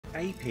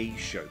AP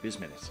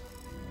Showbiz Minute.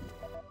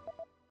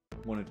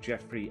 One of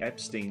Jeffrey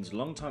Epstein's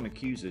longtime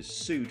accusers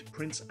sued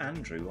Prince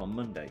Andrew on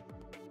Monday.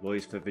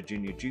 Lawyers for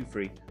Virginia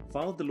Giuffre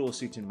filed the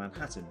lawsuit in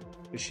Manhattan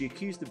as she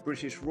accused the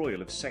British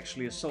royal of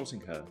sexually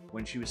assaulting her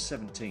when she was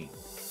 17.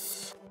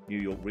 New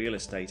York real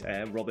estate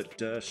heir Robert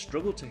Durst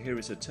struggled to hear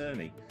his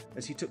attorney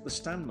as he took the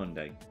stand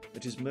Monday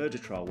at his murder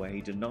trial where he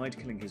denied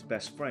killing his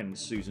best friend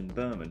Susan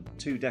Berman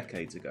 2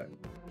 decades ago.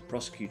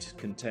 Prosecutors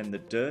contend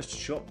that Durst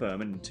shot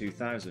Berman in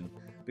 2000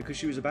 because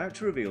she was about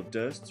to reveal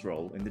Durst's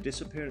role in the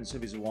disappearance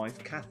of his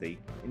wife Kathy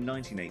in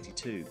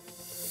 1982.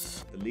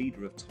 The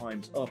leader of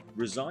Time's Up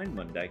resigned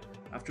Monday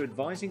after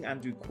advising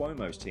Andrew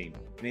Cuomo's team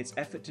in its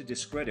effort to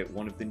discredit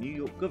one of the New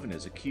York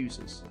governor's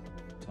accusers.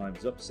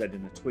 Time's Up said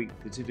in a tweet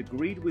that it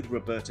agreed with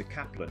Roberta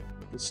Kaplan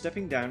that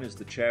stepping down as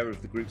the chair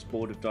of the group's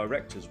board of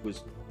directors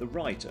was the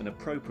right and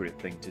appropriate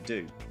thing to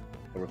do.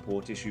 A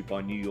report issued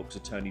by New York's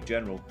Attorney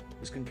General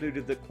has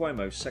concluded that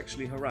Cuomo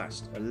sexually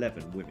harassed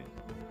 11 women.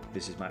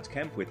 This is Matt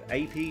Kemp with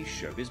AP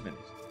Showbiz Minute.